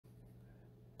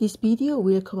This video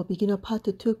will cover beginner part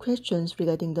 2 questions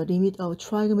regarding the limit of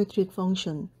trigonometric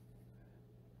function.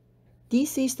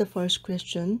 This is the first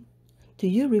question. Do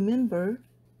you remember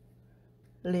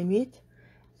limit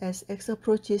as x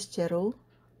approaches 0,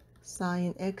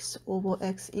 sine x over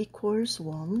x equals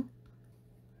 1?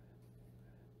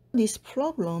 This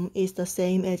problem is the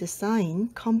same as sine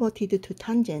converted to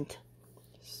tangent.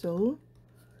 So,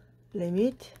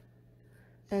 limit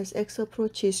as x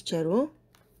approaches 0,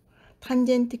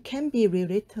 tangent can be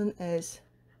rewritten as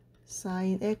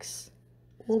sine x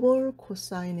over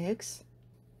cosine x,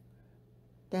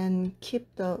 then keep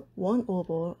the 1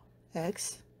 over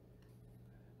x,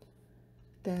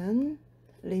 then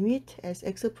limit as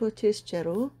x approaches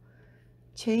 0,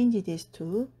 change this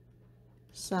to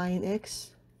sine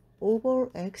x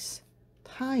over x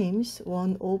times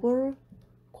 1 over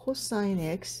cosine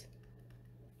x.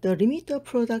 The limit of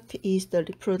product is the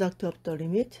product of the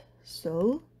limit,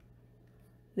 so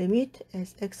limit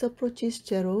as x approaches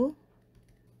 0,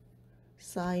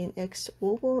 sine x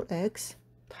over x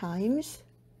times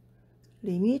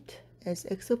limit as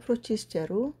x approaches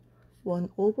 0, 1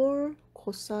 over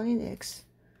cosine x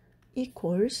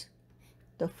equals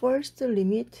the first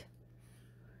limit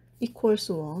equals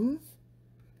 1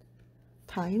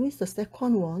 times the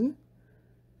second one.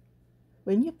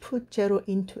 When you put 0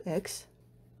 into x,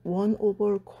 1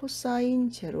 over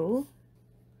cosine 0,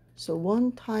 so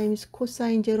 1 times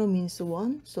cosine 0 means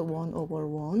 1, so 1 over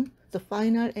 1. The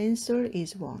final answer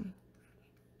is 1.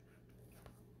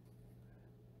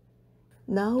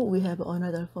 Now we have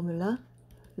another formula.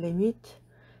 Limit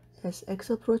as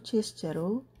x approaches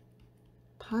 0,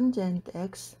 tangent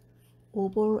x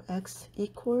over x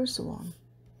equals 1.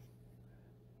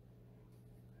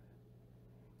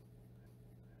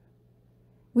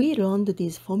 We learned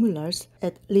these formulas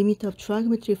at Limit of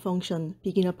Trigonometric Function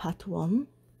beginner part 1.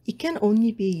 It can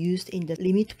only be used in the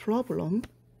limit problem,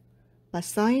 but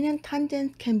sine and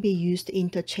tangent can be used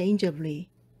interchangeably.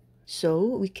 So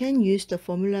we can use the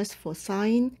formulas for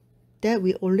sine that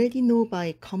we already know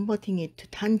by converting it to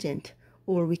tangent,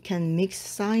 or we can mix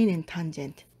sine and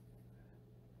tangent.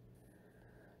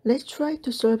 Let's try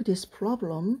to solve this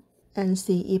problem and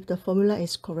see if the formula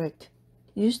is correct.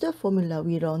 Use the formula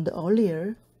we learned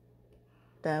earlier,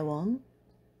 that one.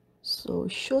 So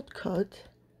shortcut,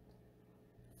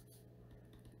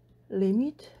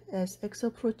 limit as x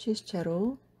approaches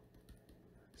 0,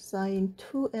 sine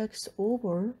 2x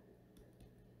over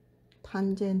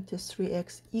tangent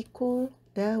 3x equal,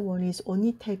 that one is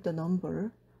only take the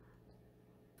number.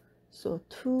 So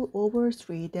 2 over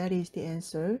 3, that is the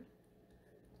answer.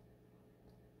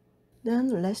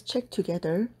 Then let's check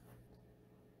together.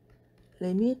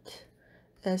 Limit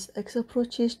as x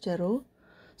approaches 0,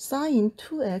 sine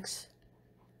 2x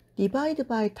divided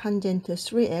by tangent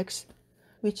 3x,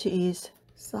 which is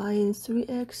sine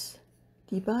 3x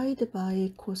divided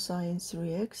by cosine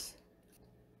 3x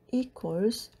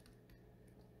equals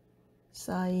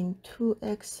sine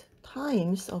 2x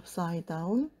times upside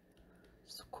down,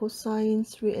 so cosine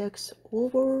 3x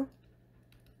over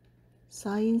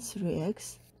sine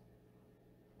 3x.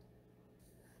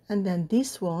 And then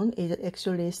this one is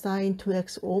actually sine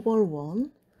 2x over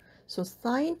 1. So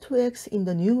sine 2x in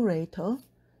the numerator.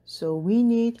 So we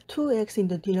need 2x in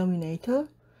the denominator.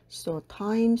 So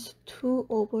times 2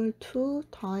 over 2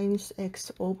 times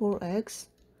x over x.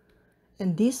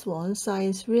 And this one,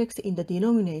 sine 3x in the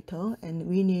denominator. And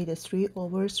we need 3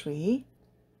 over 3.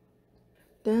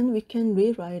 Then we can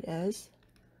rewrite as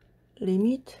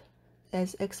limit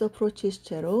as x approaches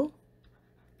 0,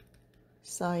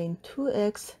 sine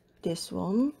 2x, this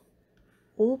one,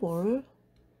 over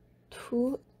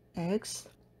 2x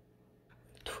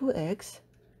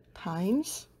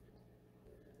times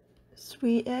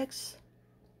 3x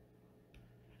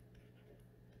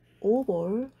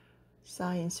over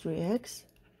sine 3x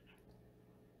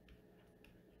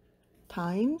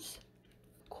times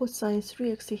cosine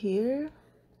 3x here,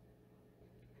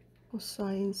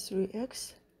 cosine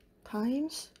 3x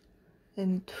times,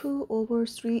 and 2 over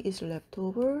 3 is left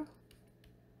over,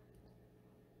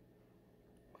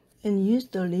 and use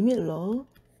the limit law.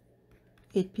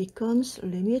 It becomes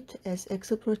limit as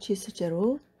x approaches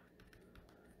 0,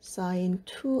 sine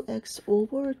 2x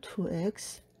over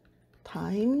 2x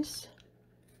times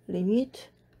limit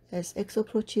as x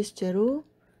approaches 0,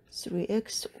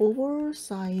 3x over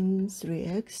sine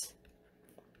 3x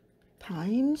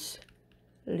times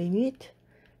limit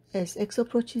as x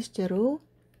approaches 0,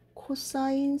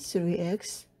 cosine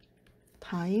 3x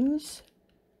times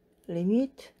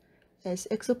limit as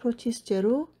x approaches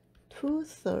 0,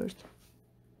 2/3.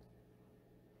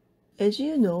 As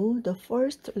you know, the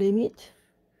first limit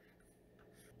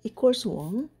equals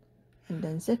 1, and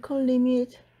then second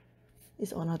limit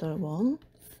is another 1,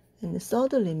 and the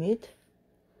third limit,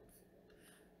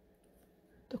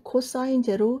 the cosine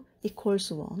 0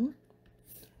 equals 1,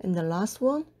 and the last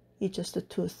one is just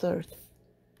 2/3.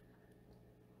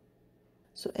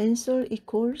 So answer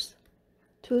equals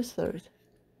 2/3.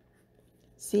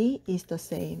 C is the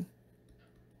same.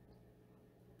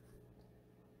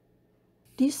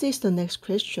 This is the next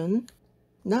question.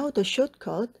 Now the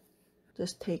shortcut,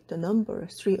 just take the number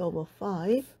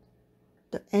 3/5.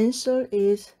 The answer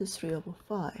is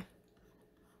 3/5.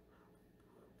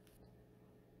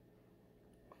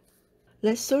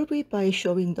 Let's solve it by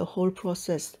showing the whole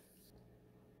process.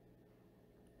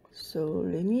 So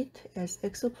limit as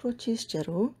x approaches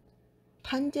 0,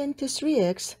 tangent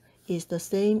 3x is the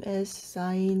same as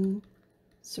sine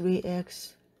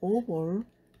 3x over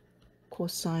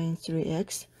cosine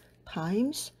 3x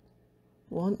times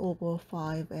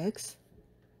 1/5x.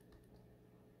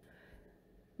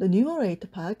 The numerator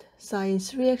part, sine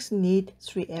 3x need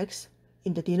 3x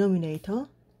in the denominator,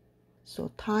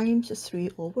 so times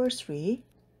 3/3.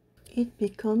 It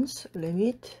becomes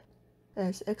limit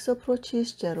as x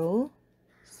approaches 0,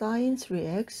 sine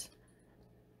 3x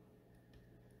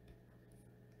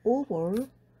over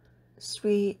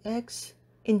 3x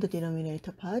in the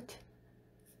denominator part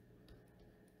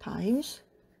times,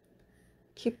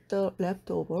 keep the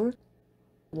leftover,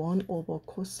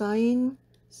 1/cosine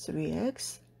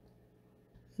 3x,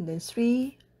 and then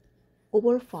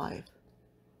 3/5,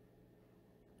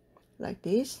 like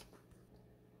this.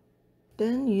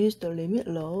 Then use the limit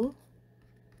law.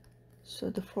 So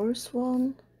the first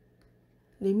one,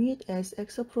 limit as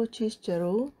x approaches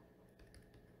 0,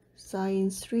 sine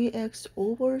 3x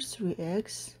over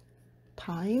 3x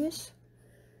times,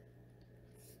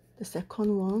 the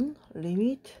second one,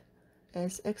 limit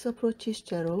as x approaches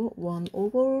 0,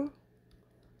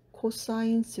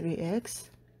 1/cosine 3x,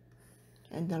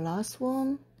 and the last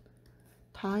one,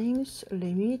 times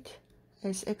limit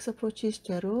as x approaches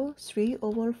 0,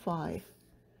 3/5.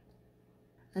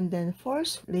 And then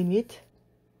first limit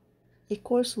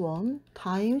equals 1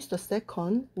 times the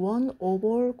second,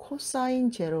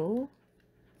 1/cosine 0,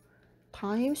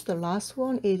 times the last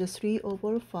one is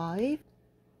 3/5,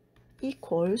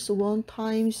 equals 1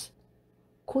 times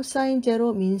cosine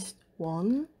 0 means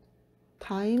 1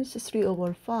 times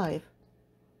 3/5.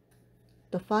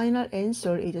 The final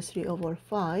answer is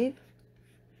 3/5.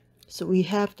 So we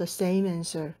have the same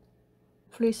answer.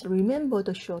 Please remember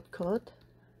the shortcut.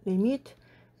 Limit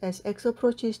as x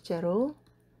approaches 0,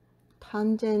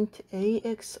 tangent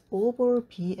ax over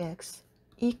bx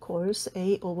equals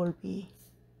a over b.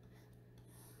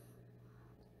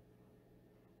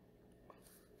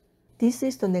 This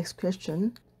is the next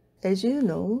question. As you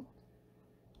know,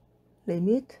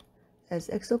 limit as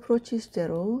x approaches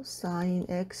 0, sine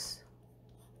x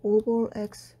over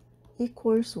x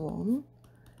equals 1,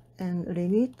 and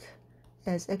limit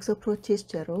as x approaches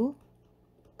 0,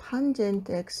 tangent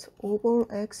x over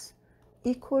x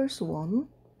equals 1.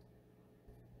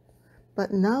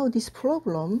 But now this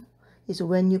problem is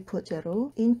when you put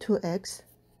 0 into x,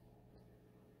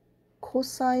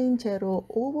 cosine 0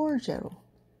 over 0.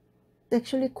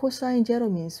 Actually, cosine 0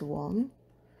 means 1.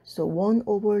 So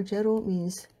 1/0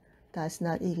 means does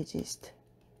not exist.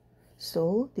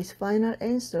 So this final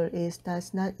answer is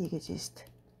does not exist.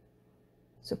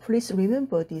 So please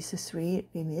remember these three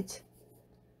limits.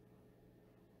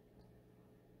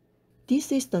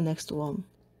 This is the next one.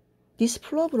 This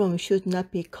problem should not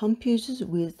be confused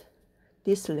with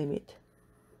this limit.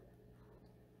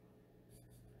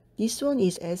 This one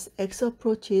is as x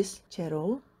approaches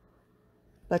 0,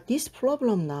 but this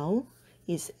problem now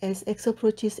is as x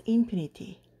approaches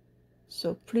infinity.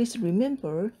 So please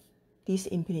remember this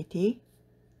infinity,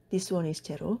 this one is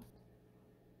 0.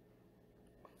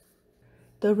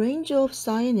 The range of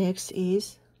sine x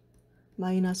is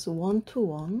 -1 to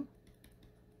 1,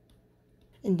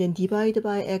 and then divide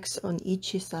by x on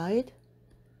each side,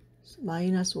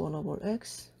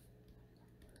 -1/x,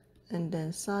 and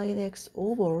then sine x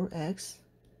over x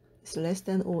is less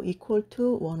than or equal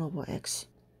to 1/x.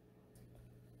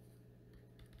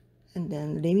 And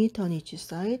then limit on each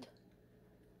side,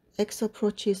 x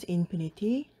approaches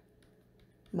infinity,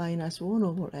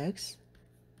 -1/x,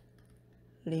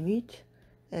 limit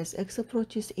as x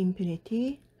approaches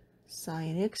infinity,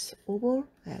 sine x over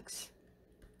x.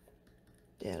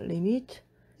 The limit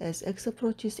as x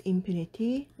approaches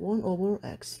infinity,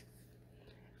 1/x.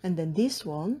 And then this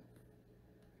one,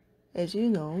 as you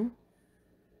know,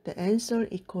 the answer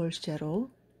equals 0.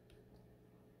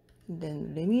 And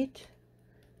then limit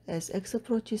as x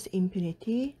approaches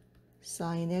infinity,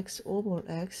 sine x over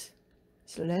x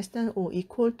is less than or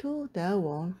equal to that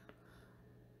one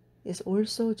is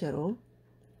also 0.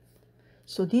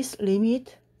 So this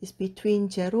limit is between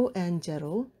 0 and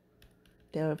 0.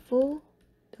 Therefore,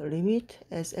 the limit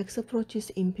as x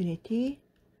approaches infinity,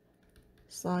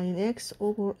 sin x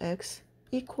over x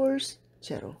equals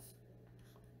 0.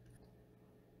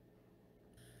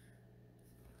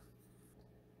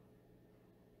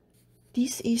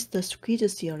 This is the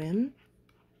squeeze theorem,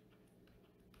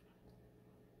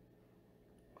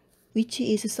 which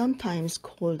is sometimes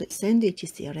called sandwich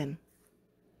theorem.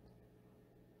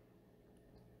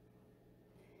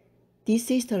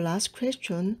 This is the last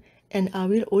question, and I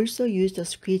will also use the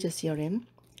squeeze theorem.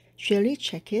 Shall we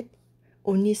check it?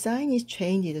 Only sine is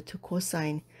changed to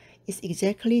cosine. It's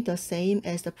exactly the same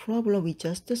as the problem we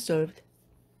just solved.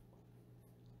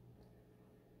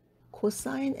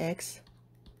 Cosine x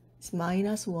is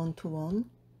minus 1 to 1,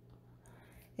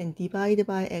 and divide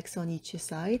by x on each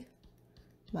side.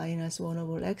 Minus 1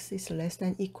 over x is less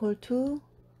than equal to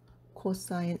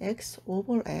cosine x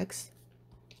over x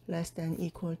less than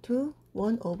equal to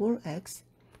 1 over x.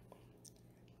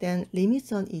 Then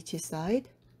limits on each side.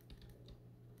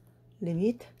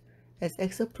 Limit as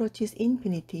x approaches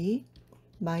infinity,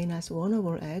 minus 1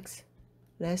 over x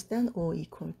less than or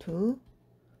equal to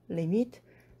limit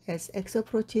as x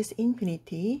approaches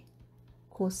infinity,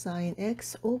 cosine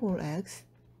x over x,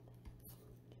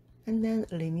 and then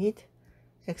limit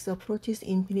x approaches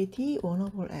infinity 1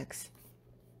 over x.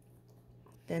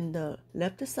 Then the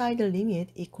left side limit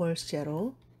equals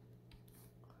 0,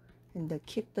 and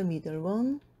keep the middle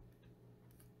one.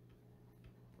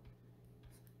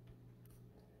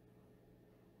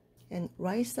 And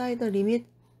right side the limit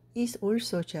is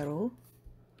also 0.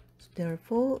 So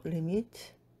therefore,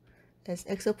 limit as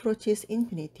x approaches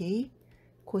infinity,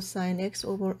 cosine x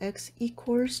over x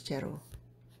equals 0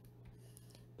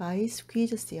 by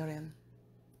squeeze theorem.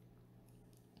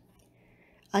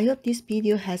 I hope this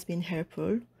video has been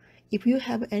helpful. If you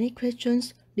have any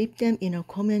questions, leave them in a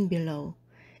comment below,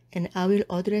 and I will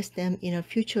address them in a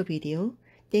future video.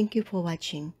 Thank you for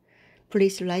watching.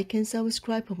 Please like and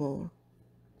subscribe for more.